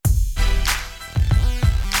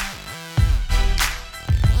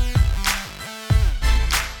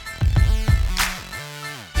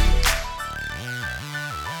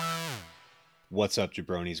What's up,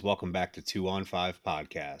 jabronis? Welcome back to 2 on 5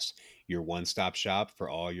 Podcast, your one-stop shop for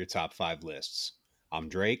all your top 5 lists. I'm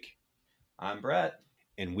Drake, I'm Brett.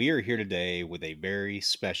 and we are here today with a very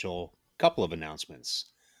special couple of announcements.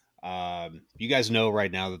 You guys know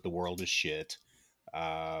right now that the world is shit.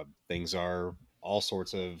 Things are all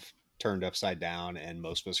sorts of turned upside down, and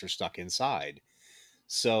most of us are stuck inside.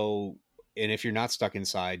 So, and if you're not stuck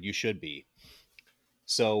inside, you should be.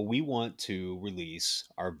 So, we want to release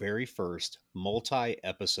our very first multi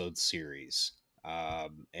episode series.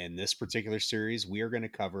 In this particular series, we are going to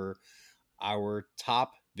cover our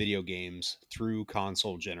top video games through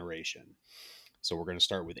console generation. So, we're going to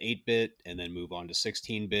start with 8-bit and then move on to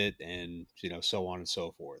 16-bit and, so on and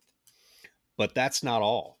so forth. But that's not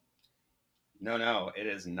all. No, it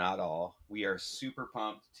is not all. We are super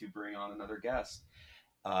pumped to bring on another guest.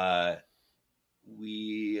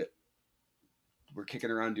 We were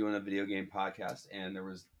kicking around doing a video game podcast, and there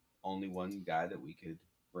was only one guy that we could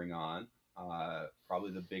bring on.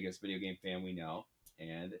 Probably the biggest video game fan we know,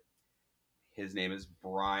 and his name is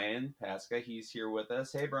Brian Pasca. He's here with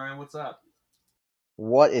us. Hey, Brian, what's up?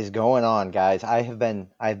 What is going on, guys? I've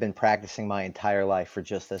been practicing my entire life for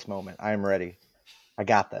just this moment. I'm ready. I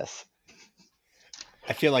got this.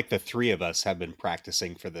 I feel like the three of us have been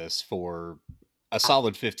practicing for this for a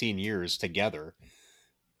solid 15 years together.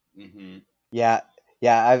 Mm-hmm. Yeah,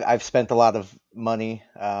 I've spent a lot of money,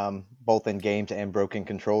 both in games and broken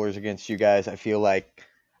controllers against you guys. I feel like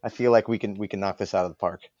we can knock this out of the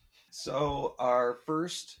park. So our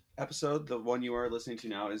first episode, the one you are listening to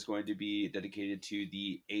now, is going to be dedicated to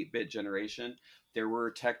the 8-bit generation. There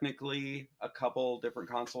were technically a couple different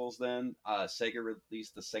consoles then. Sega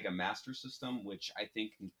released the Sega Master System, which I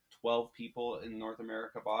think 12 people in North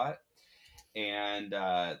America bought. And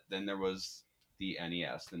then there was the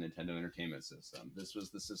NES, the Nintendo Entertainment System. This was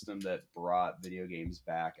the system that brought video games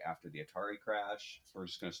back after the Atari crash. So we're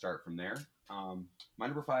just going to start from there. My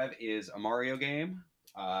number 5 is a Mario game.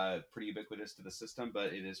 Pretty ubiquitous to the system,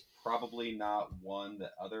 but it is probably not one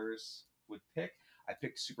that others would pick. I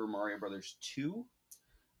picked Super Mario Brothers 2.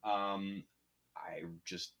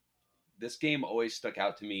 This game always stuck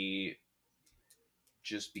out to me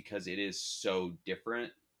just because it is so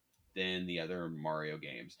different than the other Mario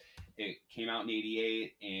games. It came out in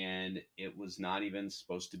 '88, and it was not even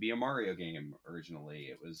supposed to be a Mario game originally.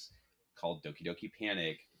 It was called Doki Doki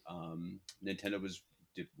Panic. Nintendo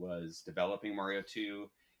was developing Mario 2,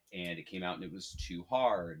 and it came out and it was too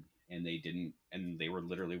hard, and they were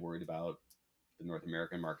literally worried about the North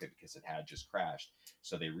American market because it had just crashed.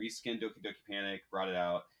 So they reskinned Doki Doki Panic, brought it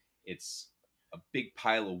out. It's a big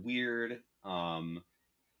pile of weird.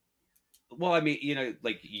 Well, I mean,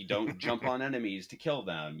 like you don't jump on enemies to kill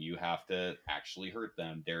them. You have to actually hurt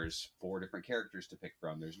them. There's 4 different characters to pick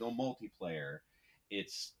from. There's no multiplayer.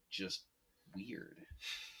 It's just weird.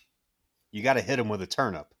 You got to hit them with a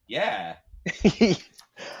turnip. Yeah.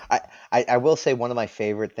 I will say one of my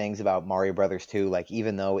favorite things about Mario Brothers 2, like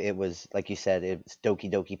even though it was, like you said, it's Doki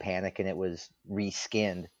Doki Panic and it was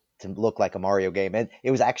reskinned to look like a Mario game, and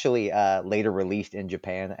it was actually later released in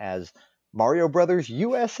Japan as Mario Brothers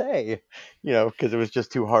USA, because it was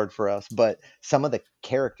just too hard for us. But some of the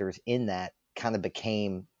characters in that kind of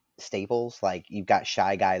became staples. Like you've got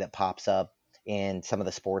Shy Guy that pops up in some of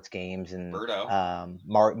the sports games, and Birdo.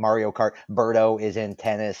 Mario Kart. Birdo is in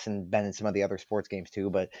tennis and been in some of the other sports games too.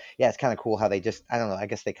 But yeah, it's kind of cool how they just, I don't know, I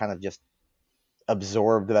guess they kind of just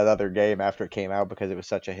absorbed that other game after it came out because it was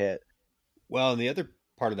such a hit. Well, and the other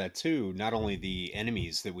part of that too, not only the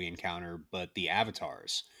enemies that we encounter, but the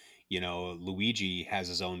avatars. Luigi has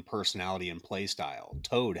his own personality and play style.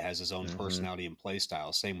 Toad has his own personality and play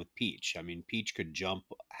style. Same with Peach. I mean, Peach could jump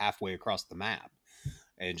halfway across the map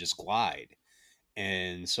and just glide.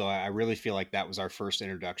 And so I really feel like that was our first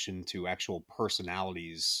introduction to actual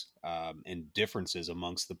personalities and differences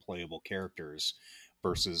amongst the playable characters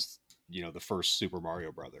versus, the first Super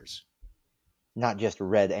Mario Brothers. Not just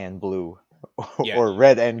red and blue Yeah. or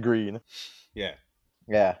red and green. Yeah.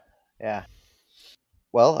 Yeah.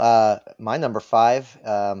 Well, my number 5,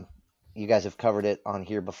 you guys have covered it on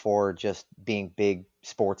here before, just being big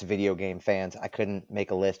sports video game fans. I couldn't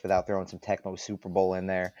make a list without throwing some Tecmo Super Bowl in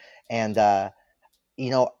there. And, I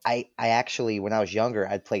actually, when I was younger,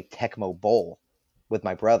 I'd play Tecmo Bowl with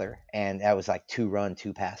my brother, and that was like 2-run,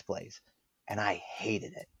 2-pass plays. And I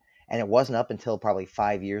hated it. And it wasn't up until probably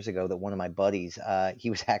 5 years ago that one of my buddies, he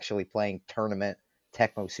was actually playing tournament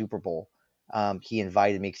Tecmo Super Bowl. He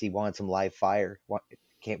invited me because he wanted some live fire.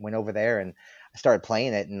 Went over there and I started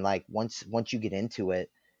playing it. And like once you get into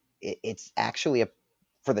it, it's actually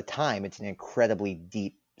for the time, it's an incredibly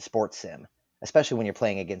deep sports sim, especially when you're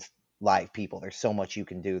playing against live people. There's so much you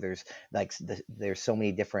can do. There's like there's so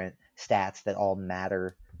many different stats that all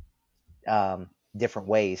matter different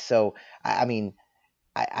ways. So I mean,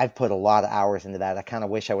 I've put a lot of hours into that. I kind of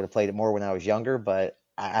wish I would have played it more when I was younger, but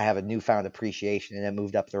I have a newfound appreciation, and it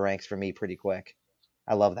moved up the ranks for me pretty quick.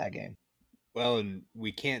 I love that game. Well, and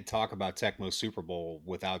we can't talk about Tecmo Super Bowl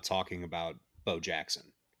without talking about Bo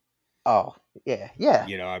Jackson. Oh yeah, yeah.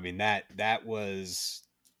 You know, I mean that was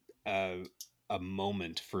a, a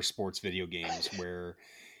moment for sports video games where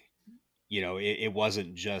it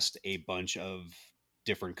wasn't just a bunch of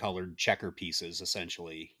different colored checker pieces.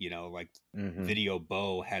 Essentially, like Hmm. Video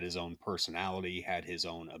Bo had his own personality, had his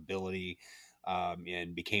own ability,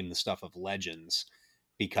 and became the stuff of legends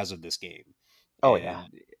because of this game. Oh yeah.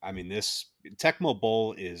 And I mean, this Tecmo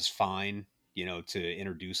Bowl is fine, to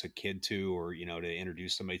introduce a kid to, or to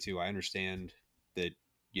introduce somebody to. I understand that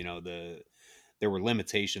there were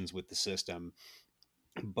limitations with the system,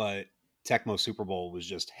 but Tecmo Super Bowl was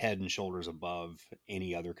just head and shoulders above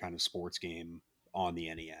any other kind of sports game on the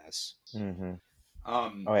NES. Hmm.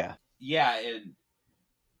 Um, Oh yeah. yeah, and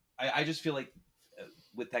I just feel like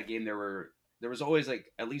with that game there was always like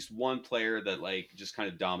at least one player that like just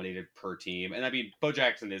kind of dominated per team. And I mean, Bo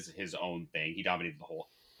Jackson is his own thing. He dominated the whole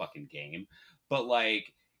fucking game. But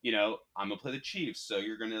like, I'm gonna play the Chiefs, so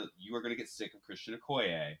you are gonna get sick of Christian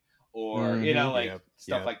Okoye, or Hmm. like Yep,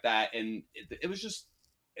 stuff yep. like that. And it was just,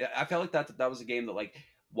 I felt like that was a game that like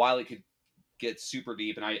while it could get super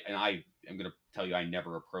deep, and I am gonna tell you I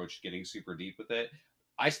never approached getting super deep with it.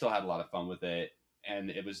 I still had a lot of fun with it,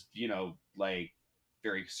 and it was like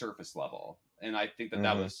very surface level. And I think that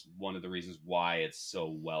Hmm. was one of the reasons why it's so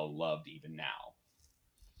well loved even now.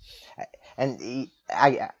 And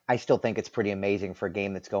I still think it's pretty amazing for a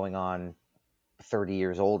game that's going on 30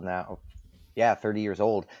 years old now. Yeah, 30 years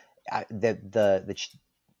old.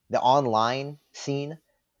 The online scene,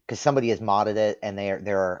 because somebody has modded it, and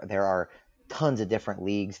there are tons of different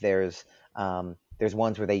leagues. There's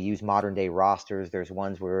ones where they use modern day rosters. There's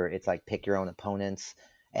ones where it's like pick your own opponents,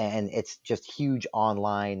 and it's just huge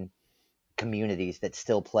online communities that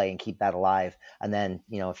still play and keep that alive. And then,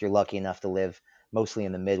 if you're lucky enough to live mostly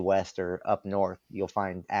in the Midwest or up north, you'll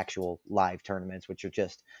find actual live tournaments, which are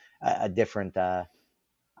just a different.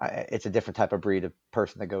 It's a different type of breed of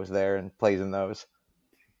person that goes there and plays in those.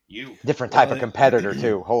 You. Different type of Well, competitor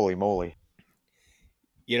too. Holy moly!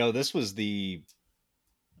 this was the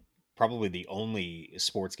probably the only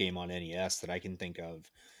sports game on NES that I can think of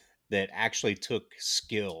that actually took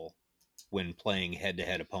skill when playing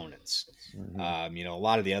head-to-head opponents. Hmm. A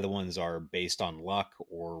lot of the other ones are based on luck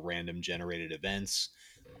or random generated events,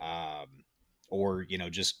 um, or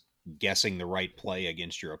just guessing the right play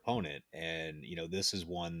against your opponent. And this is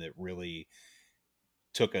one that really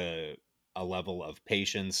took a level of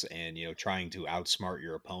patience and trying to outsmart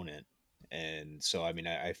your opponent. And so I mean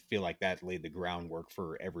I feel like that laid the groundwork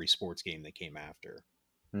for every sports game that came after.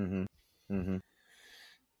 Hmm. Hmm.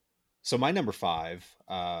 So my number five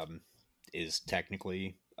is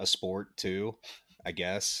technically a sport too, I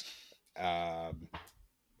guess. Um,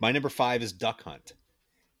 my number five is Duck Hunt,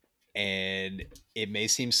 and it may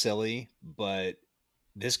seem silly, but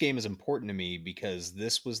this game is important to me because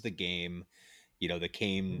this was the game, that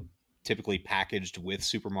came typically packaged with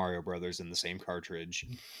Super Mario Brothers in the same cartridge,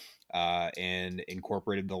 and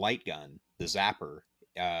incorporated the light gun, the zapper,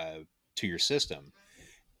 to your system.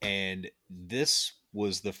 And this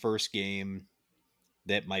was the first game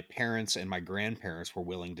that my parents and my grandparents were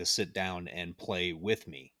willing to sit down and play with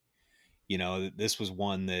me. This was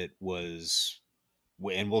one that was,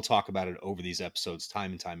 and we'll talk about it over these episodes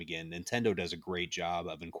time and time again. Nintendo does a great job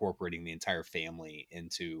of incorporating the entire family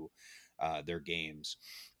into their games.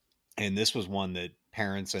 And this was one that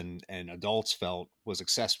parents and adults felt was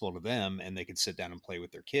accessible to them and they could sit down and play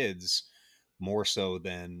with their kids more so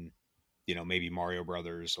than, maybe Mario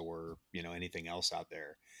Brothers or, anything else out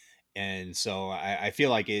there. And so I feel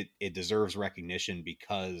like it deserves recognition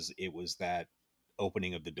because it was that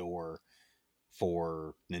opening of the door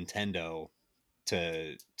for Nintendo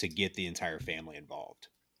to get the entire family involved.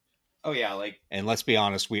 Oh yeah, like, And let's be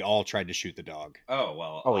honest, we all tried to shoot the dog. oh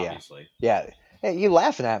well, Oh yeah, obviously. yeah. Hey, you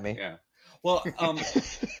laughing at me? Yeah. Well,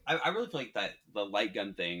 I really feel like that the light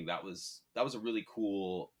gun thing that was a really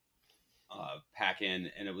cool pack in,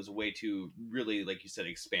 and it was a way to really, like you said,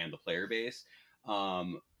 expand the player base.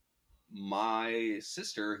 Um, my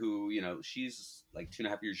sister, who she's like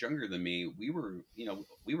 2.5 years younger than me, we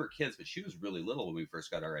were kids, but she was really little when we first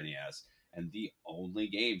got our NES, and the only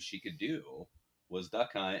game she could do was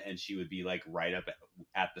Duck Hunt, and she would be like right up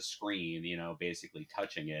at the screen, basically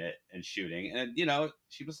touching it and shooting, and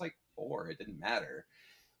she was like 4, it didn't matter.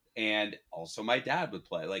 And also my dad would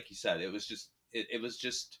play. Like you said, it was just it was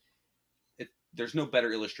just it, there's no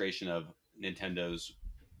better illustration of Nintendo's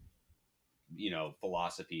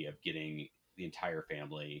philosophy of getting the entire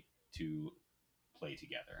family to play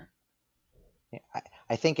together. Yeah,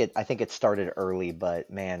 I think it started early, but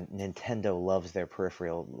man, Nintendo loves their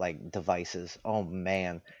peripheral like devices. Oh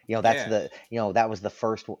man, that's Yeah, that was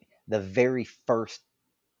the very first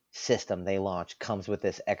system they launched comes with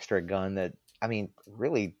this extra gun that, I mean,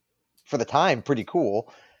 really, for the time, pretty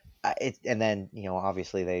cool. And then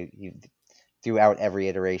obviously throughout every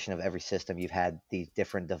iteration of every system, you've had these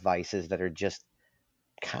different devices that are just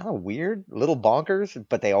kind of weird, little bonkers,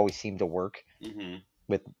 but they always seem to work. Mm-hmm.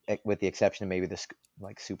 With the exception of maybe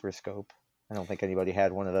like Super Scope. I don't think anybody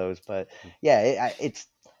had one of those, but yeah, it's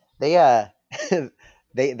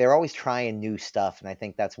they they're always trying new stuff, and I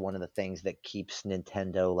think that's one of the things that keeps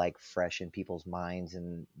Nintendo like fresh in people's minds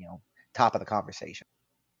and top of the conversation.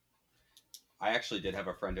 I actually did have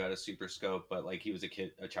a friend who had a Super Scope, but like he was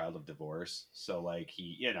a child of divorce, so like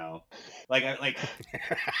he,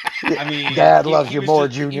 I mean, Dad loves he you was more, he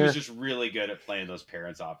was Junior. just really good at playing those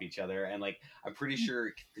parents off each other, and like I'm pretty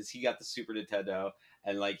sure because he got the Super Nintendo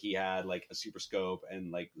and like he had like a Super Scope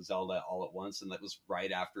and like Zelda all at once, and that was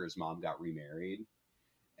right after his mom got remarried,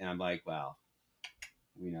 and I'm like, wow,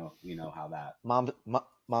 we know how that.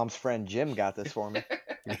 Mom's friend Jim got this for me.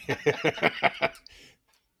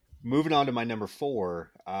 moving on to my number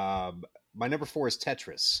four. My number four is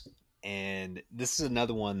Tetris, and this is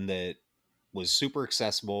another one that was super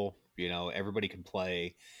accessible. Everybody can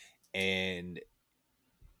play, and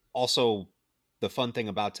also the fun thing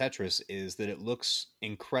about Tetris is that it looks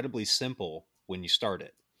incredibly simple when you start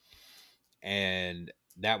it, and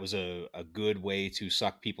that was a good way to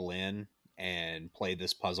suck people in and play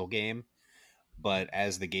this puzzle game. But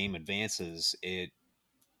as the game advances, it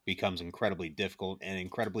becomes incredibly difficult and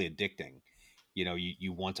incredibly addicting.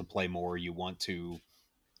 You want to play more, you want to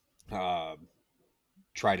uh,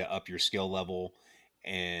 try to up your skill level,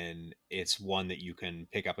 and it's one that you can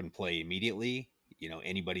pick up and play immediately.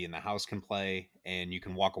 Anybody in the house can play, and you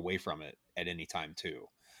can walk away from it at any time too.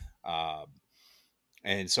 Um,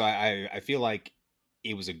 and so I feel like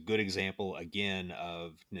it was a good example again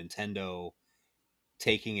of Nintendo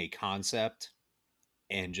taking a concept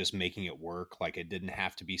and just making it work. Like, it didn't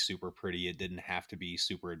have to be super pretty, it didn't have to be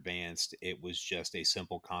super advanced. It was just a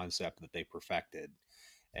simple concept that they perfected.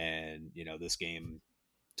 And this game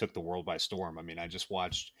took the world by storm. I mean, I just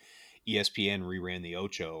watched ESPN reran the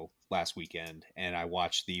Ocho last weekend, and I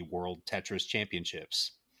watched the World Tetris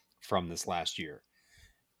Championships from this last year,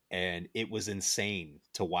 and it was insane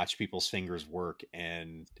to watch people's fingers work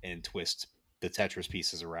and twist the Tetris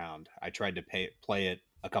pieces around. I tried to play it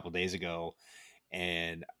a couple days ago,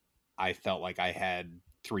 and I felt like I had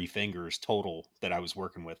three fingers total that I was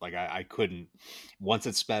working with. Like, I couldn't. Once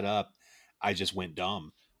it sped up, I just went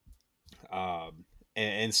dumb.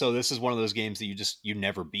 And so this is one of those games that you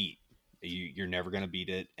never beat. You're never going to beat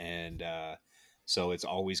it, and so it's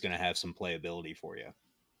always going to have some playability for you.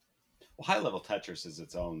 Well, high level Tetris is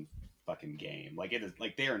its own fucking game. Like it is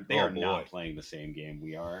like they Oh are not boy. playing the same game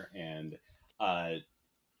we are, and uh,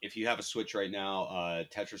 if you have a Switch right now,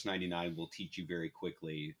 Tetris 99 will teach you very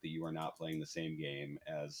quickly that you are not playing the same game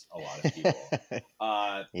as a lot of people.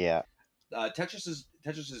 Uh, Yeah. Tetris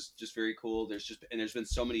is just very cool. There's been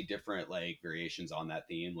so many different like variations on that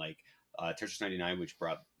theme, like Tetris 99, which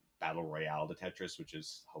brought battle royale to Tetris, which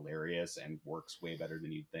is hilarious and works way better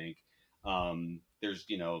than you'd think. There's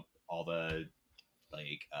all the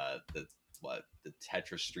like the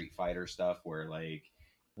Tetris Street Fighter stuff where like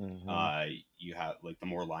Hmm. you have like the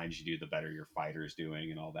more lines you do, the better your fighter's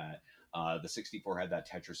doing and all that. The 64 had that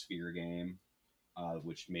Tetrisphere game,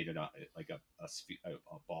 which made it like a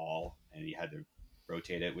ball, and you had to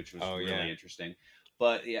rotate it, which was Oh yeah. really interesting.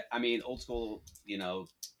 But yeah, I mean, old school,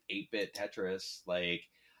 8-bit Tetris. Like,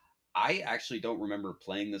 I actually don't remember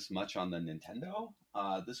playing this much on the Nintendo.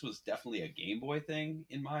 This was definitely a Game Boy thing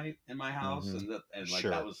in my house, Hmm. and like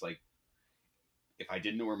that Sure. was like if I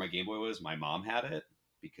didn't know where my Game Boy was, my mom had it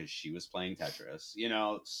because she was playing Tetris.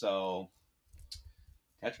 So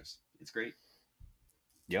Tetris, it's great.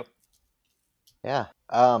 Yep. Yeah.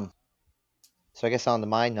 So I guess on to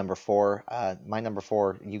my number four. My number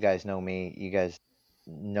four. You guys know me. You guys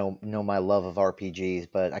know my love of RPGs,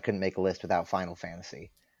 but I couldn't make a list without Final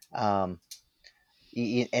Fantasy. Um,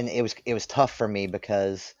 and it was tough for me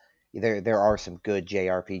because there are some good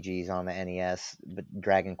JRPGs on the NES, but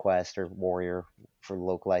Dragon Quest or Warrior for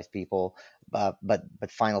localized people, but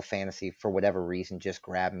Final Fantasy for whatever reason just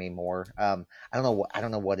grabbed me more. I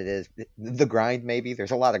don't know what it is. The grind maybe.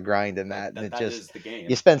 There's a lot of grind in that, and That it that just is the you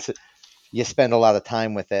game. spend you spend a lot of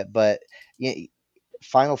time with it. But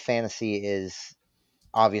Final Fantasy is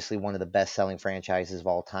obviously one of the best selling franchises of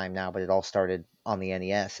all time now, but it all started on the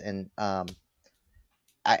NES. And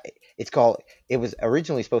I, it's called, it was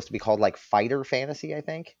originally supposed to be called like Fighter Fantasy, I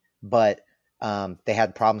think, but they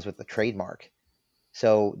had problems with the trademark.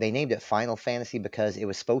 So they named it Final Fantasy because it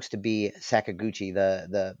was supposed to be Sakaguchi,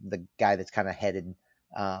 the guy that's kind of headed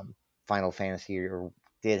Final Fantasy, or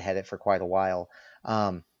did head it for quite a while.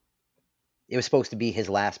 Um, it was supposed to be his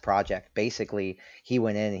last project. Basically, he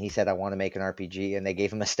went in and he said, "I want to make an RPG," and they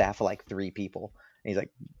gave him a staff of like 3 people. And he's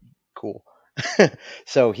like, "Cool."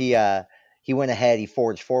 So he went ahead, he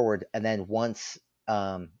forged forward, and then once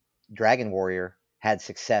Dragon Warrior had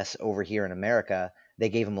success over here in America, they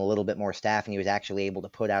gave him a little bit more staff, and he was actually able to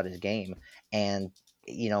put out his game. And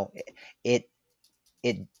you know, it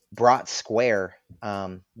it brought Square,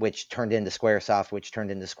 which turned into SquareSoft, which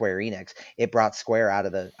turned into Square Enix. It brought Square out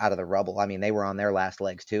of the rubble. I mean, they were on their last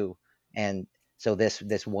legs too, and so this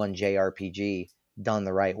one JRPG done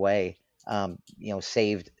the right way,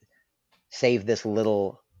 saved this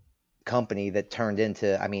little company that turned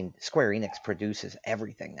into. I mean, Square Enix produces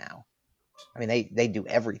everything now. I mean, they do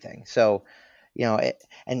everything. So,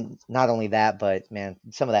 and not only that, but man,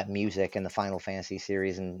 some of that music in the Final Fantasy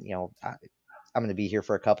series, and I'm going to be here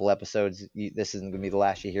for a couple episodes. This isn't going to be the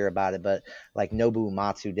last you hear about it, but like Nobuo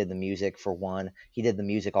Uematsu did the music for 1. He did the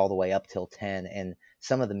music all the way up till 10, and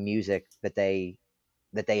some of the music that they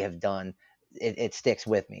have done, it sticks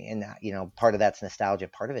with me. And part of that's nostalgia,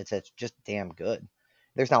 part of it's just damn good.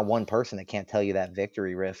 There's not one person that can't tell you that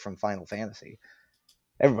victory riff from Final Fantasy.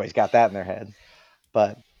 Everybody's got that in their head.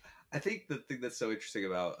 But I think the thing that's so interesting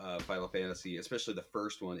about Final Fantasy, especially the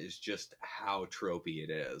first one, is just how tropey it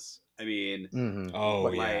is. I mean,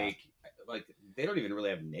 like they don't even really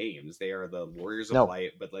have names. They are the Warriors of no,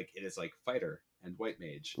 Light, but like it is like Fighter and White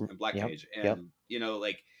Mage and Black yep, Mage, and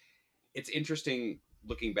like it's interesting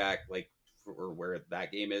looking back, like for where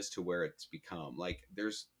that game is to where it's become. Like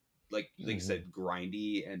there's like you said,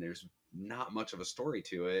 grindy, and there's not much of a story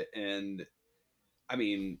to it, and I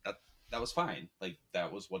mean that was fine. Like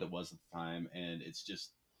that was what it was at the time, and it's just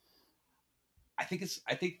I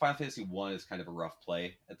think Final Fantasy 1 is kind of a rough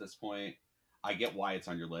play at this point. I get why it's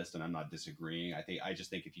on your list, and I'm not disagreeing. I just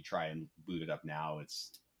think if you try and boot it up now, it's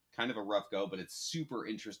kind of a rough go, but it's super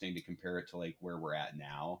interesting to compare it to like where we're at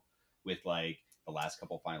now with like the last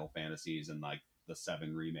couple Final Fantasies and like the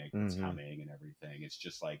 7 remake that's coming and everything. It's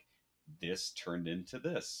just like this turned into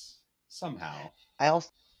this somehow.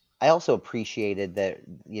 I also appreciated that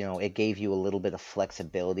it gave you a little bit of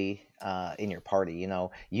flexibility in your party.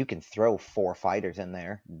 You can throw 4 fighters in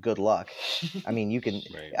there. Good luck. I mean, you can,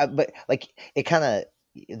 Right. but like it kind of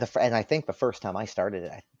and I think the first time I started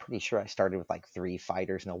it, I'm pretty sure I started with like 3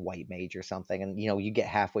 fighters and a white mage or something. And you get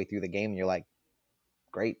halfway through the game and you're like,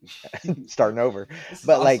 great, starting over.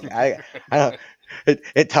 But awesome. like I don't,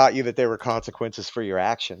 it taught you that there were consequences for your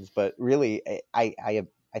actions. But really,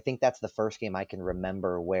 I think that's the first game I can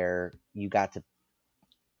remember where you got to,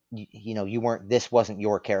 you weren't, this wasn't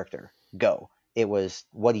your character. Go. It was,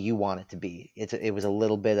 what do you want it to be? It was a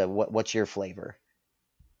little bit of what's your flavor,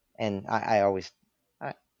 and I always,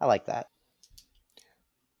 I like that.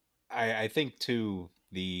 I think too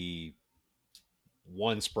the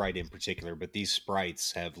one sprite in particular, but these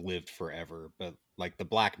sprites have lived forever. But like the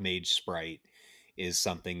Black Mage sprite is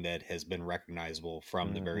something that has been recognizable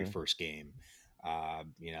from the very first game.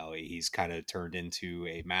 He's kind of turned into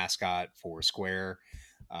a mascot for Square,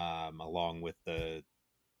 along with the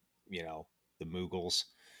Moogles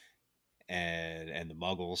and the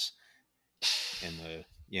Muggles and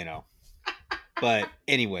But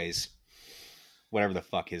anyways, whatever the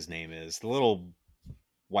fuck his name is, the little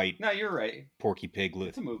white. No, you're right. Porky Pig.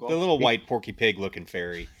 It's a Moogle. The little white Porky Pig looking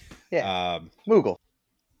fairy. Yeah. Moogle.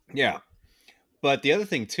 Yeah. But the other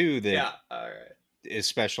thing too that all right, is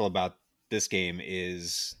special about this game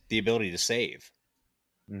is the ability to save.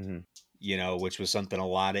 Which was something a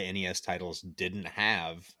lot of NES titles didn't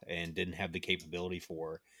have and didn't have the capability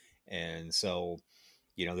for. And so,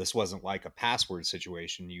 this wasn't like a password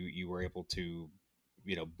situation. You were able to,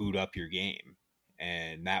 boot up your game.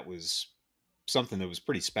 And that was something that was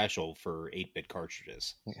pretty special for 8-bit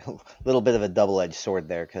cartridges. A little bit of a double-edged sword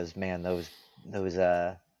there, because man, those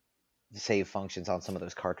save functions on some of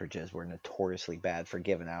those cartridges were notoriously bad for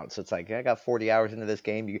giving out. So it's like, I got 40 hours into this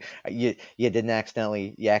game. You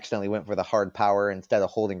accidentally went for the hard power instead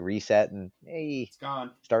of holding reset, and hey, it's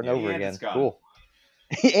gone. Starting over again. It's gone. Cool.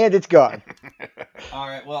 And it's gone. All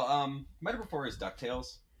right. Well, my number 4 is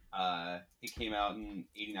DuckTales. It came out in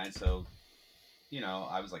 '89, so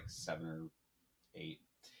I was like 7 or 8.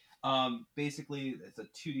 Basically, it's a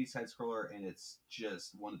 2D side scroller, and it's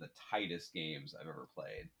just one of the tightest games I've ever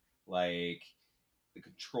played. Like the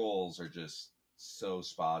controls are just so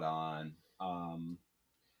spot on.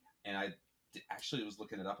 And actually was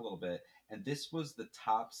looking it up a little bit, and this was the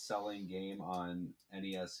top selling game on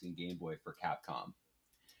NES and Game Boy for Capcom,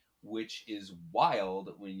 which is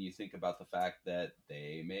wild when you think about the fact that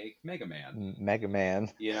they make Mega Man. Mega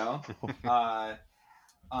Man. You know, the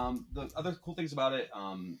other cool things about it,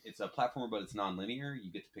 it's a platformer, but it's non-linear.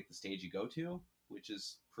 You get to pick the stage you go to, which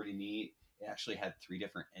is pretty neat. It actually had 3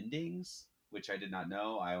 different endings, which I did not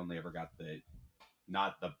know. I only ever got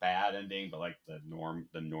not the bad ending, but like the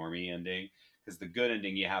normie ending. Because the good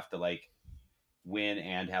ending, you have to like win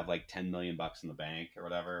and have like 10 million bucks in the bank or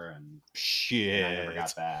whatever. And Shit, I never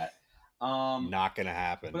got that. Not gonna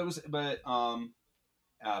happen. But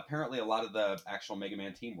apparently a lot of the actual Mega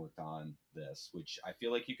Man team worked on this, which I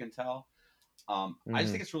feel like you can tell. I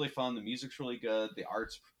just think it's really fun. The music's really good. The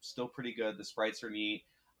art's still pretty good. The sprites are neat.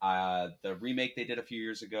 The remake they did a few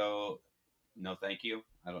years ago, no thank you.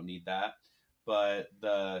 I don't need that. But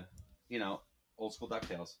the, old school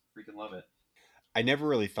DuckTales, freaking love it. I never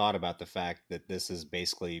really thought about the fact that this is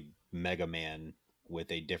basically Mega Man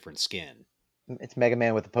with a different skin. It's Mega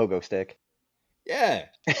Man with a pogo stick. Yeah.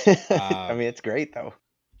 I mean, it's great though.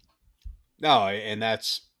 No, and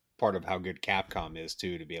that's part of how good Capcom is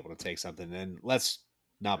too, to be able to take something. And let's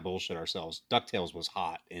not bullshit ourselves. DuckTales was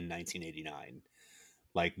hot in 1989.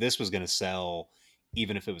 Like, this was going to sell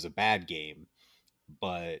even if it was a bad game,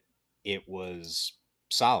 but it was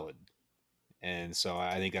solid. And so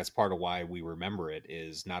I think that's part of why we remember it,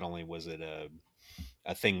 is not only was it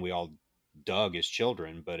a thing we all dug as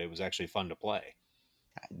children, but it was actually fun to play.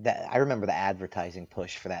 I remember the advertising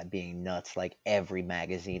push for that being nuts. Like every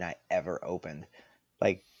magazine I ever opened,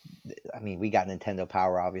 like, I mean, we got Nintendo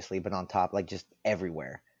Power obviously, but on top, like just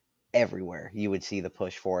everywhere you would see the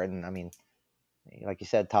push for it. And I mean, like you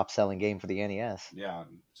said, top selling game for the NES. Yeah,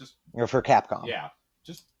 just or for Capcom. Yeah,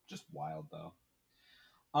 just wild though.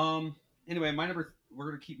 Anyway, we're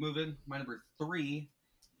gonna keep moving. My number 3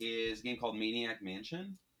 is a game called Maniac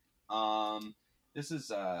Mansion. This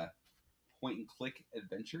is a point and click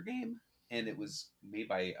adventure game, and it was made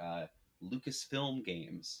by Lucasfilm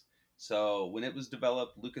Games. So when it was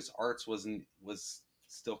developed, LucasArts was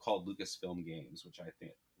still called Lucasfilm Games, which I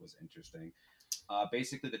think was interesting.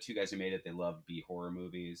 Basically, the 2 guys who made it, they loved B horror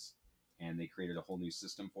movies, and they created a whole new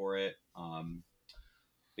system for it.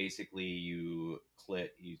 Basically, you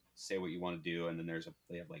say what you want to do, and then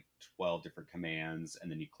they have like 12 different commands, and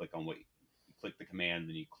then you click the command, and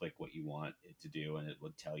then you click what you want it to do, and it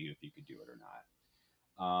would tell you if you could do it or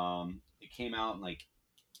not. It came out in like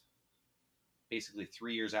basically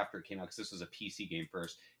 3 years after it came out, because this was a PC game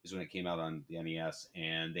first, is when it came out on the NES,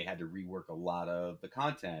 and they had to rework a lot of the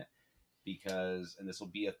content because, and this will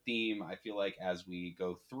be a theme I feel like as we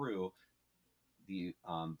go through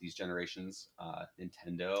these generations,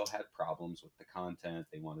 Nintendo had problems with the content.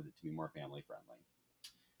 They wanted it to be more family friendly,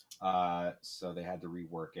 so they had to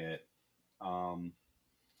rework it.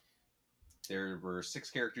 There were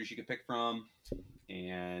 6 characters you could pick from,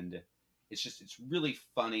 and it's really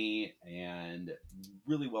funny and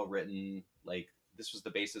really well written. Like, this was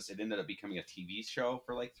the basis. It ended up becoming a TV show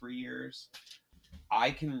for like 3 years.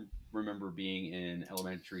 I can remember being in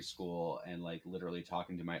elementary school and like literally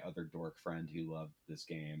talking to my other dork friend who loved this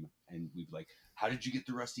game, and we'd be like, how did you get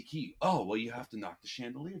the rusty key? Oh, well, you have to knock the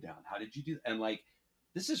chandelier down. How did you do that? And like,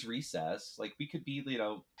 this is recess. Like, we could be,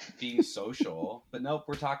 being social, but nope,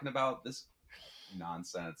 we're talking about this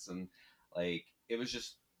nonsense. And like,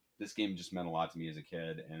 this game just meant a lot to me as a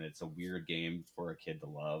kid, and it's a weird game for a kid to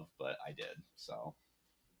love, but I did. So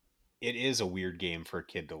it is a weird game for a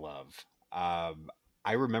kid to love.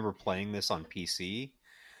 I remember playing this on PC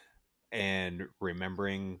and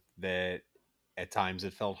remembering that at times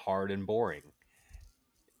it felt hard and boring.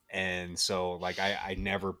 And so, like, I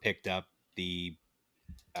never picked up the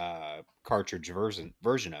cartridge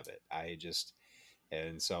version of it.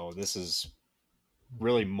 And so this is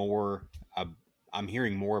really more. I'm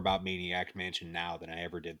hearing more about Maniac Mansion now than I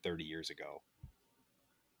ever did 30 years ago.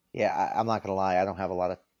 Yeah, I'm not gonna lie. I don't have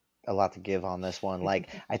a lot to give on this one. Like,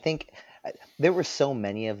 I think there were so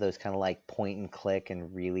many of those kind of like point and click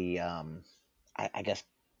and really, I guess,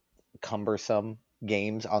 cumbersome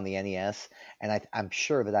games on the NES, and I'm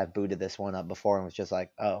sure that I've booted this one up before and was just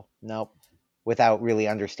like, oh nope, without really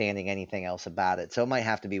understanding anything else about it. So it might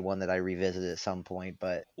have to be one that I revisit at some point.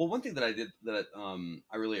 But well, one thing that I did that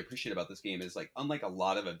I really appreciate about this game is, like, unlike a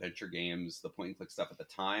lot of adventure games, the point and click stuff at the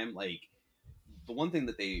time, like, the one thing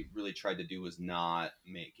that they really tried to do was not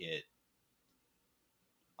make it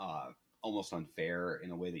almost unfair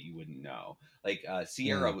in a way that you wouldn't know. Like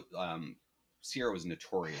Sierra was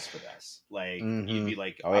notorious for this. Like you'd be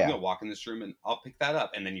like, Oh I'm yeah. gonna walk in this room and I'll pick that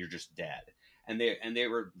up, and then you're just dead. And they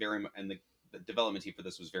were very and the development team for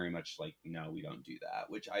this was very much like, no, we don't do that,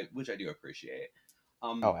 which I do appreciate.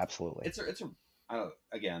 Oh, absolutely. It's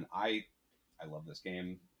again, I love this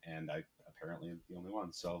game, and I apparently am the only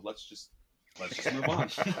one. So let's just move on.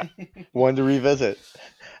 One to revisit.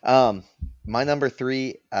 My number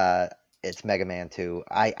 3, it's Mega Man 2.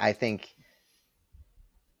 I think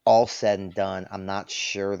all said and done, I'm not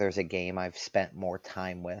sure there's a game I've spent more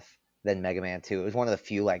time with than Mega Man 2. It was one of the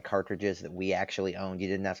few like cartridges that we actually owned. You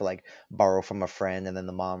didn't have to like borrow from a friend and then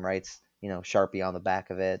the mom writes, Sharpie on the back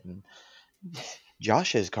of it and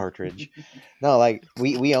Josh's cartridge. No, like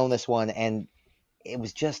we own this one, and it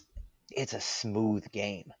was just it's a smooth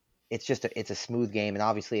game. It's a smooth game, and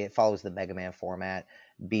obviously it follows the Mega Man format.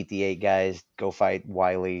 Beat the 8 guys, go fight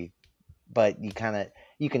Wily, but you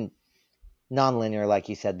can non-linear, like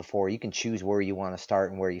you said before. You can choose where you want to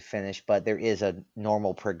start and where you finish, but there is a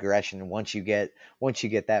normal progression. Once you get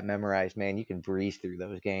that memorized, man, you can breeze through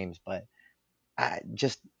those games. But I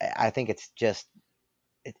think it's just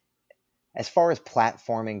as far as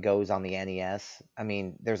platforming goes on the NES, I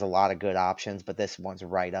mean, there's a lot of good options, but this one's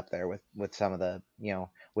right up there with some of the,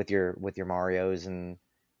 with your Marios. And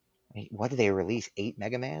what did they release? 8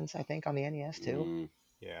 Mega Mans, I think, on the NES too.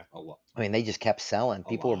 Yeah, a lot. I mean, they just kept selling.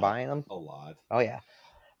 People were buying them. A lot. Oh yeah,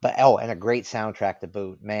 but and a great soundtrack to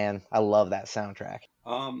boot. Man, I love that soundtrack.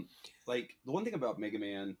 Like the one thing about Mega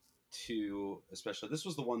Man 2, especially, this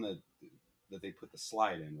was the one that they put the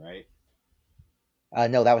slide in, right?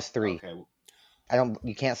 No, that was 3. Okay.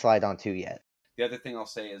 You can't slide on 2 yet. The other thing I'll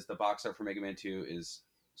say is the box art for Mega Man 2 is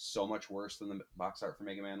so much worse than the box art for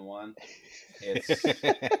Mega Man 1. It's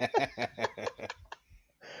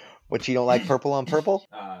What, you don't like purple on purple?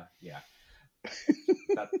 Yeah.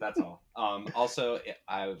 That's all. Also,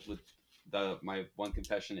 my one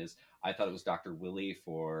confession is I thought it was Dr. Willy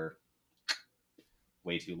for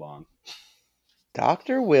way too long.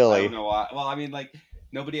 Dr. Willy. I don't know why. Well, I mean, like,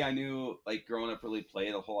 nobody I knew, like, growing up really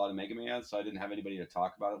played a whole lot of Mega Man, so I didn't have anybody to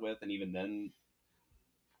talk about it with. And even then,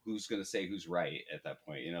 who's going to say who's right at that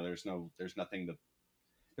point? There was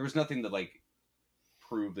nothing to, like,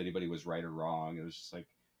 prove that anybody was right or wrong. It was just like,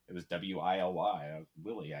 it was Wily,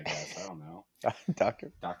 Willy, I guess. I don't know.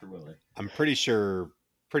 Dr. Willy. I'm pretty sure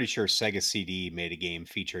Sega CD made a game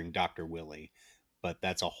featuring Dr. Willy, but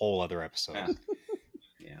that's a whole other episode.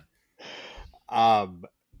 Yeah.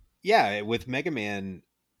 Yeah, with Mega Man,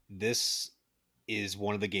 this is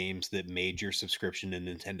one of the games that made your subscription to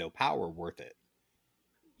Nintendo Power worth it.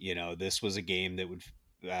 This was a game that would,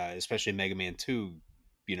 especially Mega Man 2,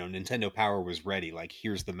 Nintendo Power was ready. Like,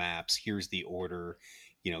 here's the maps, here's the order,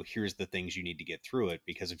 here's the things you need to get through it.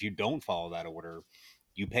 Because if you don't follow that order,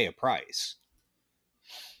 you pay a price.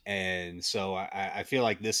 And so I feel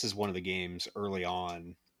like this is one of the games early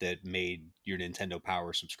on that made your Nintendo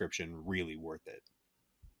Power subscription really worth it.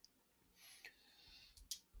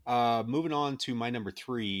 Moving on to my number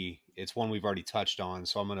 3, it's one we've already touched on,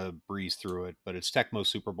 so I'm going to breeze through it, but it's Tecmo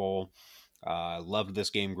Super Bowl. Loved this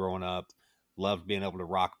game growing up. Loved being able to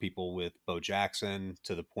rock people with Bo Jackson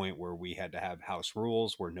to the point where we had to have house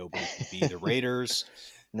rules where nobody could be the Raiders.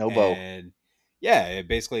 No Bo. And yeah, it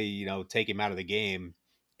basically, take him out of the game,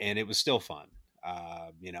 and it was still fun.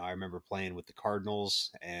 I remember playing with the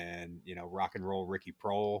Cardinals and, rock and roll Ricky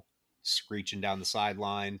Prohl screeching down the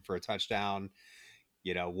sideline for a touchdown.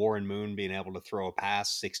 Warren Moon being able to throw a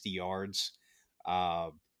pass 60 yards,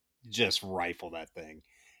 just rifle that thing.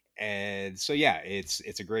 And so, yeah,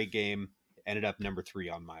 it's a great game. Ended up number 3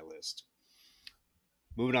 on my list.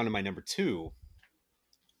 Moving on to my number 2.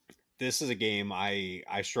 This is a game I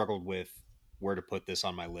struggled with where to put this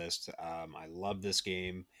on my list. I love this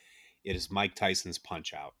game. It is Mike Tyson's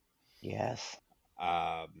Punch-Out. Yes.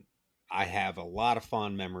 I have a lot of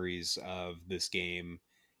fond memories of this game,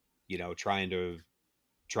 trying to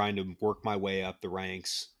work my way up the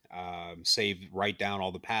ranks, write down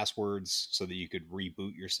all the passwords so that you could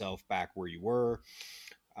reboot yourself back where you were.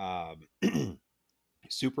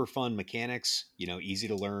 Super fun mechanics, easy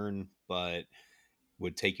to learn, but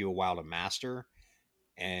would take you a while to master.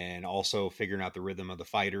 And also figuring out the rhythm of the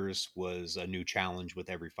fighters was a new challenge with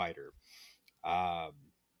every fighter.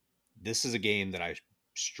 This is a game that I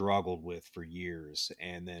struggled with for years.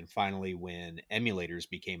 And then finally, when emulators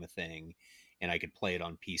became a thing and I could play it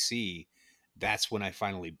on PC, that's when I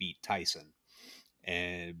finally beat Tyson.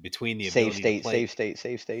 And between the ability to play,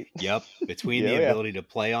 save state. Yep. Between the ability to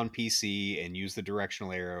play on PC and use the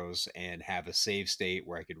directional arrows and have a save state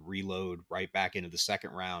where I could reload right back into the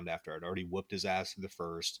second round after I'd already whooped his ass in the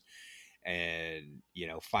first, and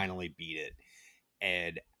finally beat it.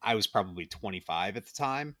 And I was probably 25 at the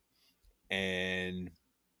time, and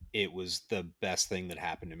it was the best thing that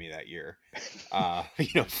happened to me that year.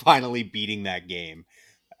 Finally beating that game.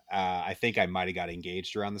 I think I might have got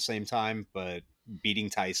engaged around the same time, but beating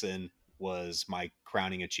Tyson was my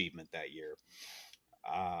crowning achievement that year.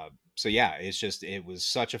 So yeah, it was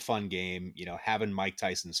such a fun game. Having Mike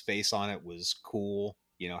Tyson's face on it was cool.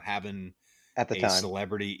 Having At the a time.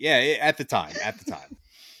 celebrity, yeah, at the time,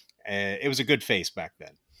 it was a good face back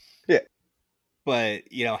then. Yeah. But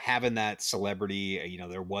having that celebrity,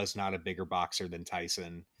 there was not a bigger boxer than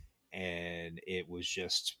Tyson, and it was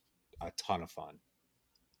just a ton of fun.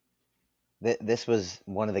 This was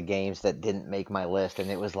one of the games that didn't make my list, and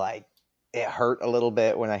it was like it hurt a little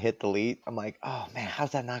bit when I hit delete. I'm like, oh man,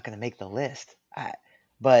 how's that not going to make the list?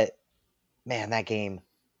 But man, that game,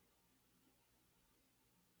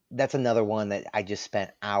 that's another one that I just spent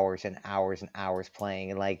hours and hours and hours playing,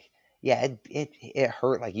 and like, yeah, it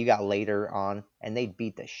hurt. Like you got later on, and they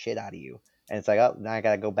beat the shit out of you, and it's like, oh, now I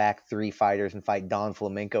got to go back 3 fighters and fight Don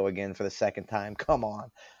Flamenco again for the second time. Come on,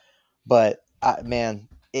 but man,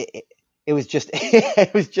 it was just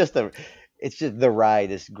it's just the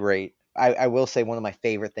ride is great. I will say one of my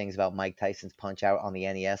favorite things about Mike Tyson's Punch Out on the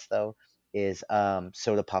NES though is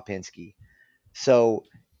Soda Popinski. So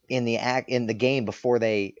in the game before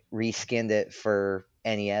they reskinned it for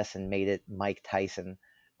NES and made it Mike Tyson,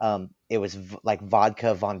 it was like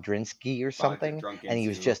Vodka Vondrinsky or Vodka something, Drunk and he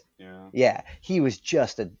was Insoo. just yeah, he was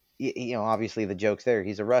just obviously the joke's there.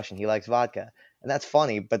 He's a Russian. He likes vodka, and that's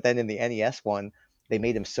funny. But then in the NES one, they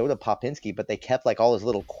made him Soda Popinski, but they kept like all his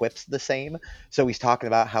little quips the same. So he's talking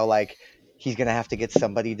about how like he's gonna have to get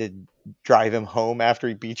somebody to drive him home after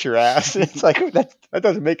he beats your ass. It's like that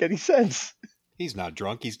doesn't make any sense. He's not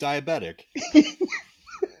drunk, he's diabetic.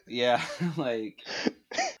 Yeah, like,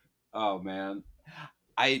 oh man,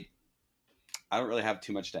 I don't really have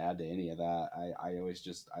too much to add to any of that. I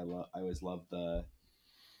always love the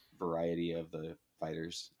variety of the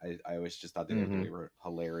fighters. I always just thought they were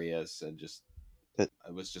hilarious, and just The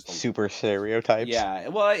it was just super stereotypes. Yeah,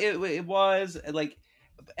 well, it was like,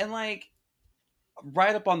 and like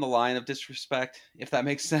right up on the line of disrespect, if that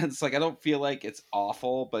makes sense. Like I don't feel like it's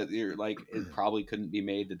awful, but you're like it probably couldn't be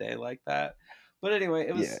made today like that. But anyway,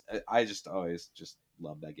 it was. Yeah. I just always just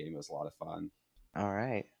loved that game. It was a lot of fun. All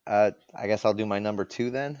right. I guess I'll do my number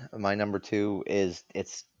two then. My number two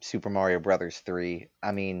it's Super Mario Brothers 3.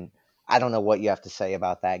 I mean, I don't know what you have to say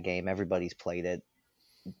about that game. Everybody's played it.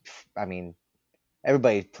 I mean,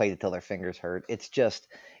 everybody played it till their fingers hurt. It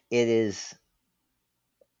is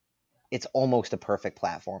it's almost a perfect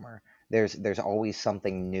platformer. There's always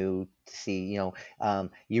something new to see.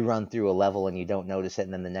 You run through a level and you don't notice it,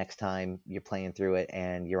 and then the next time you're playing through it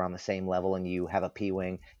and you're on the same level and you have a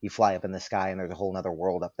P-wing, you fly up in the sky and there's a whole other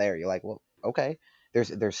world up there. You're like, well, okay.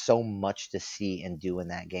 There's so much to see and do in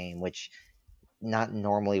that game, which not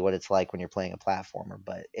normally what it's like when you're playing a platformer,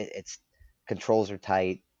 but it's controls are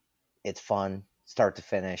tight. It's fun, start to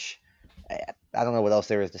finish. I don't know what else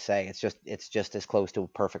there is to say. It's just as close to a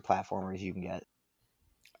perfect platformer as you can get.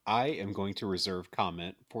 I am going to reserve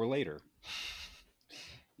comment for later.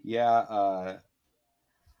 Yeah,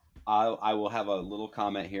 I will have a little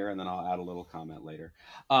comment here, and then I'll add a little comment later.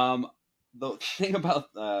 The thing about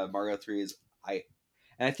Mario 3 is I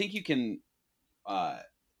think you can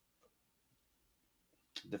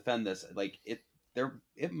defend this. Like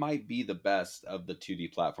it might be the best of the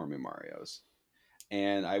 2D platforming Marios,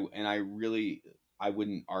 and I really I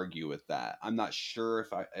wouldn't argue with that. I'm not sure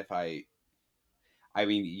if I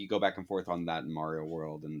mean, you go back and forth on that in Mario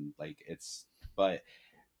World, and like but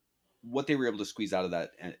what they were able to squeeze out of the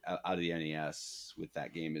NES with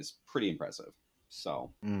that game is pretty impressive.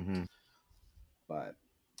 So, Mm-hmm. but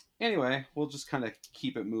anyway, we'll just kind of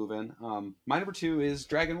keep it moving. My number two is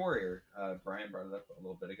Dragon Warrior. Brian brought it up a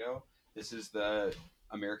little bit ago. This is the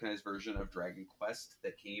Americanized version of Dragon Quest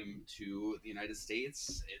that came to the United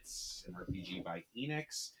States. It's an RPG by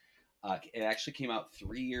Enix. It actually came out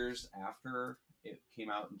 3 years after it came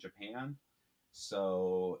out in Japan.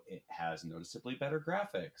 So it has noticeably better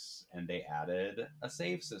graphics, and they added a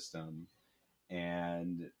save system.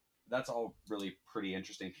 And that's all really pretty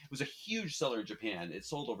interesting. It was a huge seller in Japan. It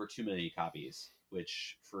sold over 2 million copies,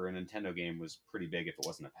 which for a Nintendo game was pretty big if it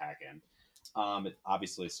wasn't a pack-in. It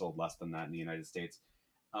obviously sold less than that in the United States.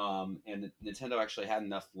 And Nintendo actually had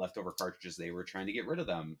enough leftover cartridges. They were trying to get rid of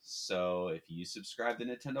them. So if you subscribe to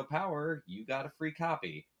Nintendo Power, you got a free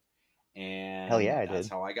copy. And Hell yeah, I that's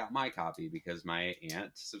did. how I got my copy, because my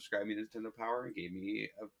aunt subscribed me to Nintendo Power and gave me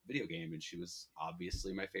a video game, and she was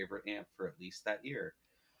obviously my favorite aunt for at least that year.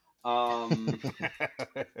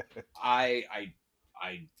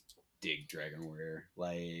 I dig Dragon Warrior.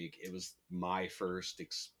 Like, it was my first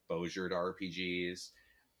exposure to RPGs.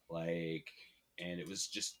 Like, and it was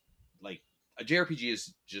just like a JRPG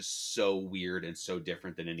is just so weird and so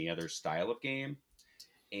different than any other style of game.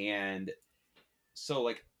 And so,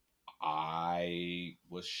 like, I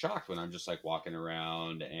was shocked when I'm just like walking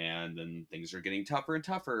around and then things are getting tougher and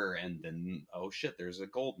tougher. And then, oh shit, there's a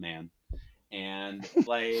gold man. And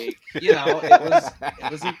like,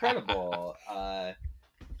 it was incredible.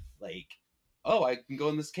 Like, oh, I can go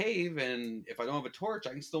in this cave, and if I don't have a torch,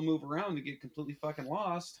 I can still move around and get completely fucking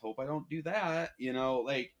lost. Hope I don't do that.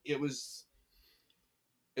 Like, it was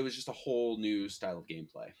just a whole new style of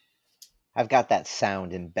gameplay. I've got that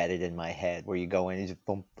sound embedded in my head where you go in, you just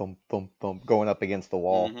boom, boom, boom, boom, going up against the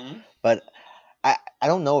wall. Mm-hmm. But I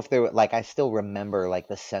don't know if there were, like, I still remember like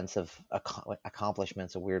the sense of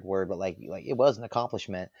accomplishment's a weird word, but like it was an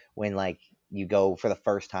accomplishment when like you go for the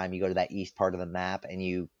first time, you go to that east part of the map and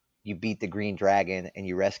you beat the green dragon and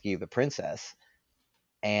you rescue the princess,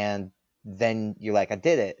 and then you're like, I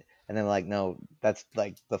did it. And then like, no, that's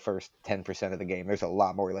like the first 10% of the game. There's a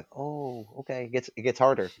lot more. You're like, oh, okay, it gets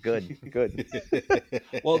harder. Good.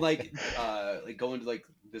 Well, like going to like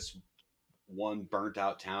this one burnt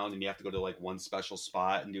out town, and you have to go to like one special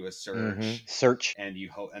spot and do a search. Mm-hmm. Search. And you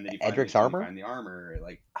hope, and then you Edric's finally armor. find the armor.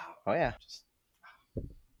 Like, oh yeah,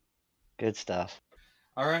 good stuff.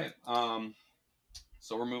 All right.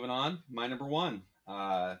 So we're moving on. My number one,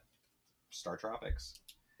 Star Tropics.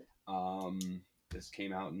 This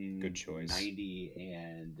came out in Good choice. 90,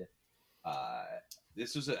 and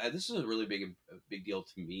this was a really big deal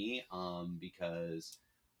to me, because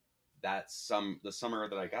the summer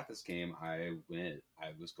that I got this game, I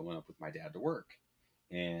was going up with my dad to work,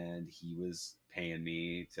 and he was paying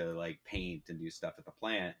me to like paint and do stuff at the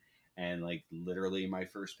plant, and like literally my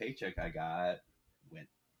first paycheck I went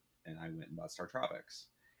and bought Star Tropics.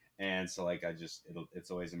 And so like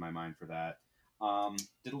it's always in my mind for that.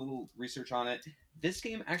 Did a little research on it. This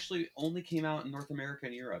game actually only came out in North America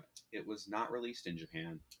and Europe. It was not released in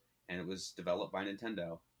Japan, and it was developed by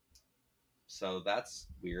Nintendo. So that's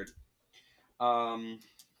weird.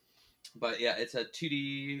 But yeah, it's a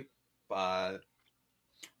 2D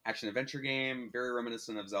action adventure game, very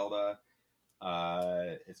reminiscent of Zelda.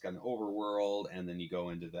 It's got an overworld, and then you go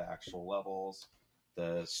into the actual levels.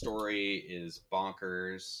 The story is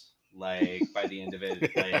bonkers. Like, by the end of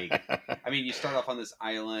it, like, I mean, you start off on this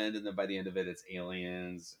island, and then by the end of it, it's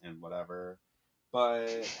aliens and whatever.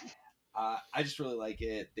 But I just really like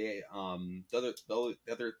it. The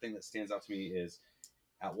other thing that stands out to me is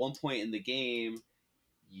at one point in the game,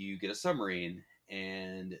 you get a submarine,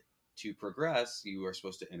 and to progress, you are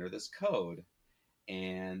supposed to enter this code.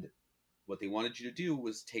 And what they wanted you to do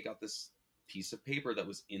was take out this piece of paper that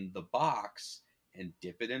was in the box and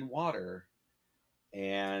dip it in water,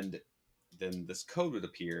 and then this code would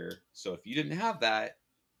appear. So if you didn't have that,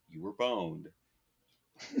 you were boned.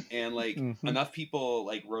 And like enough people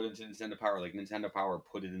like wrote into Nintendo Power, like Nintendo Power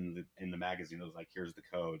put it in the magazine. It was like, here's the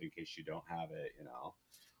code in case you don't have it,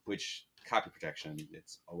 which copy protection,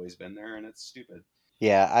 it's always been there, and it's stupid.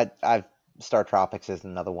 Yeah, I've Star Tropics is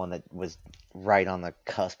another one that was right on the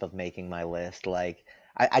cusp of making my list. Like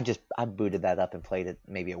I booted that up and played it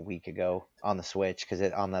maybe a week ago on the Switch, because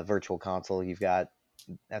on the Virtual Console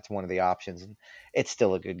that's one of the options, and it's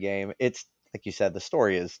still a good game. It's like you said, the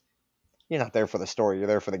story is, you're not there for the story, you're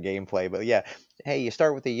there for the gameplay. But yeah, hey, you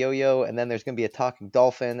start with a yo-yo, and then there's gonna be a talking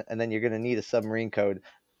dolphin, and then you're gonna need a submarine code,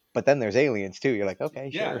 but then there's aliens too. You're like, okay,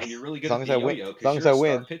 yeah, sure. And you're really good as long at as the I win, yo-yo, as long as you're I a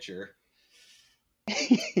win. star pitcher.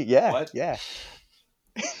 Yeah, What? yeah.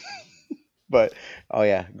 But oh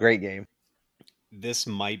yeah, great game. This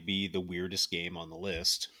might be the weirdest game on the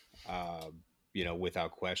list,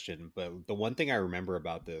 without question. But the one thing I remember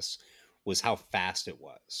about this was how fast it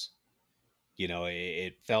was.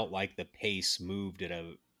 It felt like the pace moved at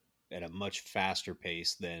a much faster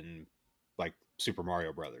pace than like Super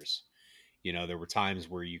Mario Brothers. There were times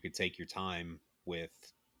where you could take your time with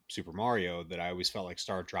Super Mario that I always felt like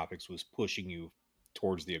Star Tropics was pushing you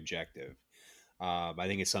towards the objective. I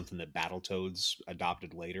think it's something that Battletoads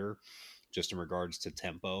adopted later, just in regards to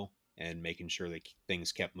tempo and making sure that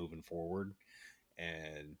things kept moving forward.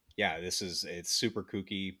 And yeah, it's super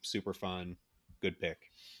kooky, super fun, good pick.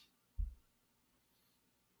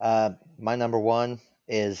 My number one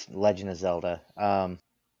is Legend of Zelda.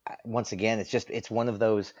 Once again, it's one of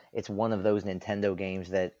those Nintendo games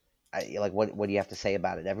that like, what do you have to say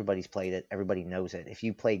about it? Everybody's played it, everybody knows it. If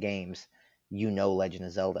you play games, Legend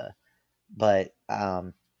of Zelda. But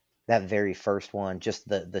that very first one, just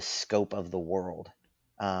the scope of the world,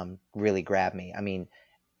 really grabbed me. I mean,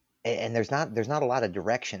 and there's not a lot of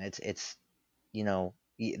direction. It's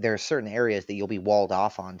there are certain areas that you'll be walled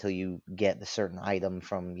off on until you get the certain item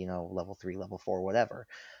from level 3, level 4, whatever.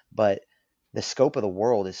 But the scope of the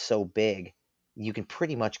world is so big, you can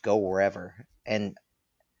pretty much go wherever. And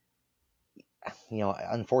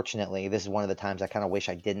unfortunately, this is one of the times I kind of wish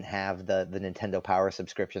I didn't have the Nintendo Power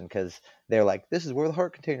subscription, because they're like, this is where the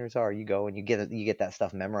heart containers are. You go and you get that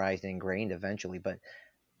stuff memorized and ingrained eventually. But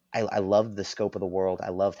I loved the scope of the world. I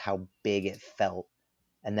loved how big it felt.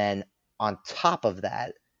 And then on top of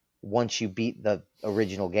that, once you beat the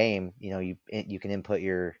original game, you can input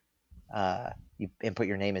your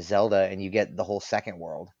name as Zelda, and you get the whole second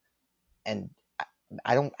world. And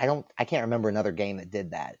I can't remember another game that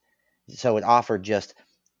did that. So it offered just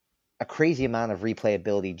a crazy amount of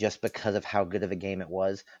replayability just because of how good of a game it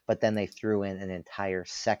was. But then they threw in an entire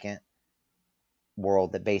second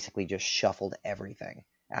world that basically just shuffled everything.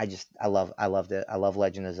 I loved it. I love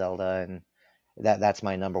Legend of Zelda, and that's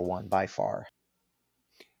my number one by far.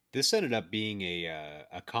 This ended up being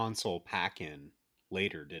a console pack-in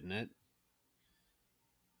later, didn't it?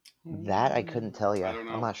 That I couldn't tell you. I don't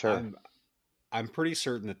I'm know. not sure. I'm pretty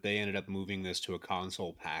certain that they ended up moving this to a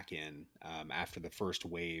console pack-in after the first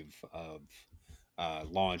wave of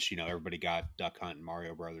launch. Everybody got Duck Hunt and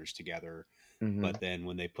Mario Brothers together, Hmm. but then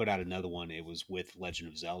when they put out another one, it was with Legend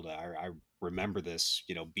of Zelda. I remember this,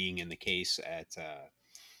 being in the case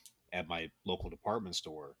at my local department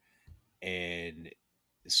store, and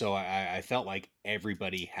so I felt like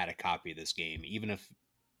everybody had a copy of this game, even if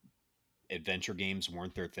adventure games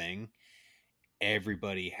weren't their thing.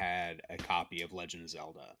 Everybody had a copy of Legend of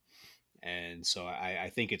Zelda, and so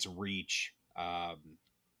I think its reach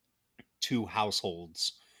to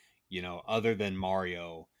households, other than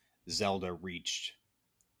Mario, Zelda reached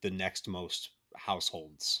the next most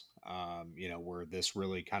households. Where this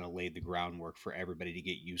really kind of laid the groundwork for everybody to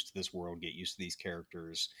get used to this world, get used to these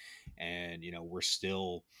characters, and we're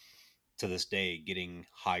still to this day getting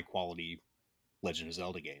high quality Legend of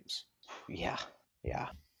Zelda games. Yeah, yeah.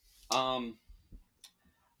 Um,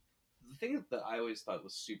 the thing that I always thought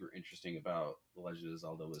was super interesting about The Legend of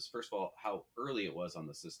Zelda was, first of all, how early it was on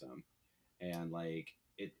the system, and like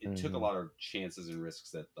it took a Hmm. lot of chances and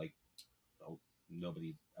risks that like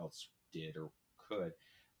nobody else did or could.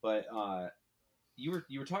 But you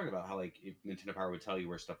were talking about how like if Nintendo Power would tell you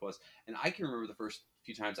where stuff was, and I can remember the first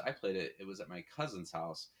few times I played it, it was at my cousin's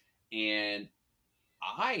house, and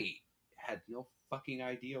I had no fucking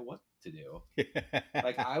idea what to do.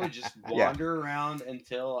 Like I would just Yeah. wander around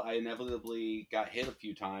until I inevitably got hit a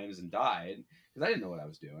few times and died because I didn't know what I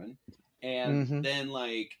was doing. And Hmm. then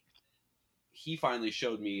like he finally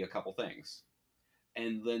showed me a couple things.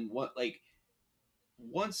 And then what like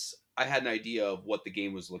once I had an idea of what the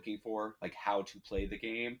game was looking for, like how to play the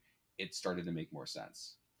game, it started to make more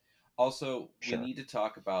sense. Also, we Sure. need to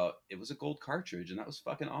talk about it was a gold cartridge and that was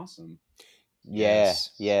fucking awesome. Yeah,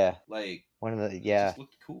 Yes. yeah. Like One of the it yeah. just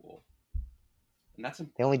looked cool. And that's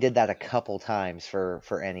They only did that a couple times for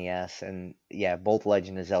NES, and yeah, both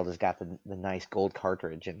Legend of Zelda's got the nice gold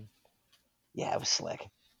cartridge, and yeah, it was slick.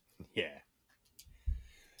 Yeah.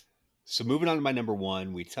 So moving on to my number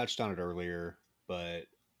one, we touched on it earlier, but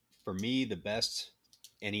for me, the best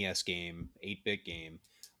NES game, 8-bit game,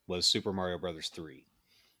 was Super Mario Brothers 3.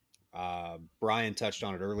 Brian touched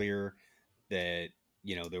on it earlier that,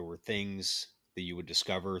 there were things that you would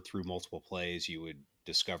discover through multiple plays. You would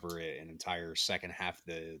discover an entire second half of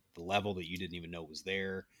the level that you didn't even know was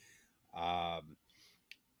there. Um,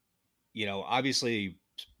 obviously,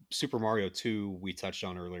 Super Mario 2, we touched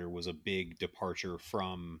on earlier, was a big departure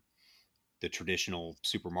from the traditional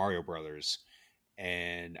Super Mario Brothers.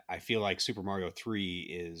 And I feel like Super Mario 3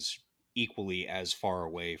 is equally as far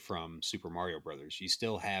away from Super Mario Brothers. You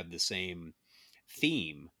still have the same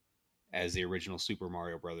theme as the original Super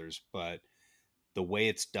Mario Brothers, but the way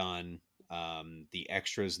it's done, the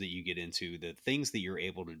extras that you get into, the things that you're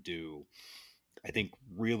able to do, I think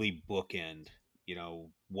really bookend,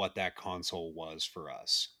 what that console was for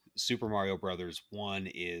us. Super Mario Brothers 1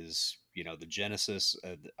 is, the genesis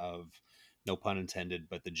of, no pun intended,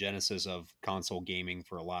 but the genesis of console gaming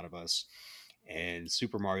for a lot of us. And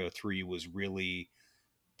Super Mario 3 was really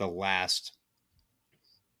the last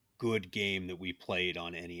good game that we played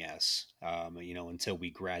on NES, until we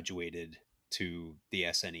graduated to the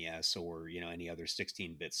SNES or, any other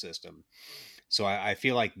 16-bit system. So I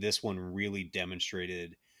feel like this one really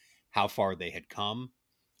demonstrated how far they had come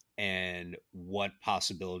and what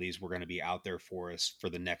possibilities were going to be out there for us for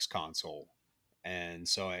the next console. And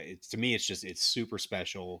so to me, it's super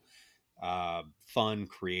special, fun,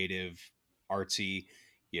 creative, artsy.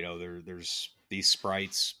 There's these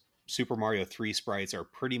sprites Super Mario 3 sprites are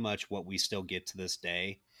pretty much what we still get to this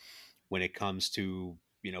day when it comes to,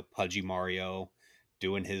 Pudgy Mario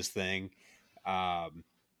doing his thing. Um,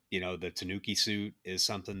 the Tanuki suit is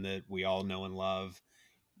something that we all know and love.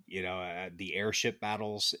 The airship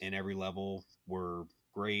battles in every level were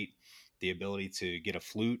great. The ability to get a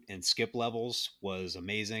flute and skip levels was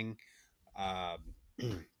amazing.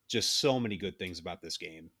 Just so many good things about this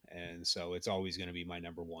game, and so it's always going to be my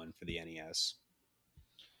number one for the NES.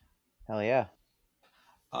 Hell yeah.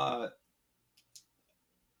 Uh,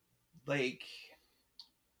 like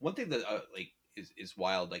one thing that like is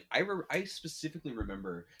wild. Like I specifically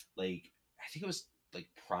remember like I think it was like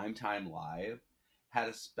Primetime Live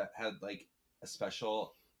had had like a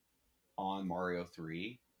special on Mario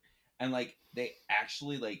 3, and like they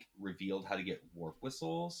actually like revealed how to get warp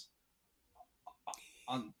whistles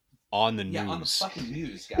on On the yeah, on the news. fucking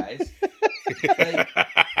news, guys. Like,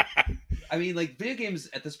 I mean, like video games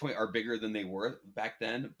at this point are bigger than they were back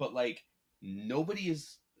then, but like nobody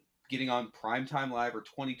is getting on Primetime Live or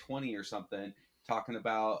 2020 or something talking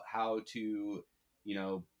about how to,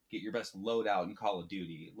 get your best loadout in Call of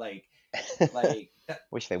Duty. Like that.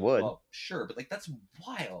 Wish they would. Well, sure, but like that's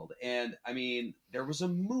wild. And I mean, there was a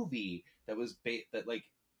movie that was that like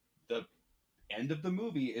the end of the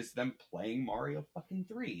movie is them playing Mario fucking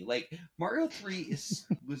 3. Like Mario 3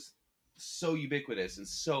 was so ubiquitous and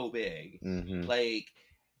so big. Mm-hmm. Like,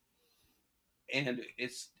 and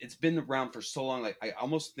it's been around for so long. Like I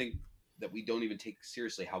almost think that we don't even take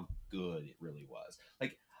seriously how good it really was.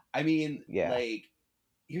 Like, I mean, Yeah. like,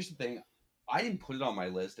 here's the thing. I didn't put it on my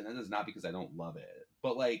list, and that is not because I don't love it.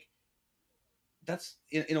 But like, that's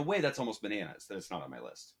in a way that's almost bananas that it's not on my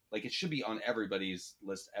list. Like it should be on everybody's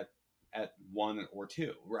list at 1 or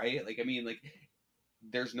 2, right? Like I mean, like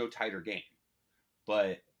there's no tighter game,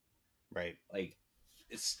 but right, like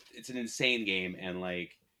it's an insane game, and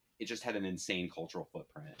like it just had an insane cultural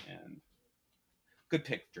footprint. And good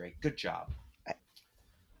pick, Drake. Good job.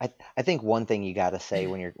 I think one thing you got to say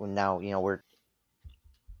when now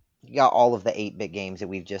you got all of the 8-bit games that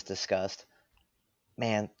we've just discussed.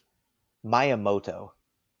 Man, Miyamoto,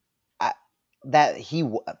 that he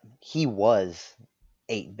was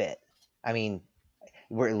 8-bit. I mean,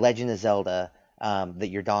 we're Legend of Zelda, that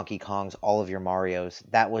your Donkey Kongs, all of your Marios.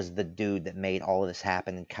 That was the dude that made all of this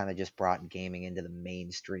happen and kind of just brought gaming into the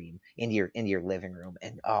mainstream, into your living room.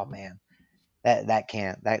 And oh man,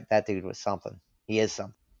 that dude was something. He is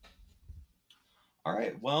something. All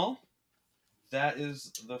right, well, that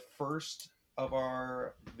is the first of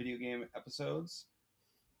our video game episodes.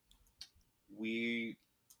 We're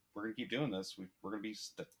gonna keep doing this. We're gonna be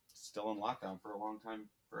still in lockdown for a long time,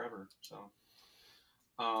 forever. So,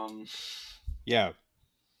 yeah,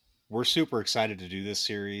 we're super excited to do this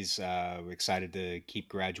series. We're excited to keep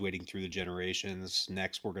graduating through the generations.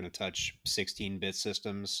 Next, we're going to touch 16-bit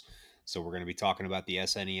systems. So we're going to be talking about the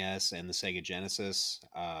SNES and the Sega Genesis,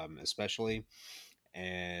 especially.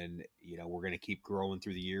 And we're going to keep growing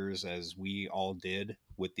through the years as we all did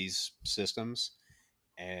with these systems.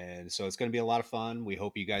 And so it's going to be a lot of fun. We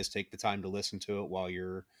hope you guys take the time to listen to it while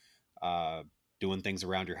you're doing things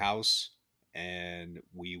around your house. And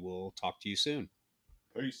we will talk to you soon.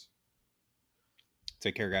 Peace.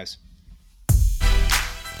 Take care, guys.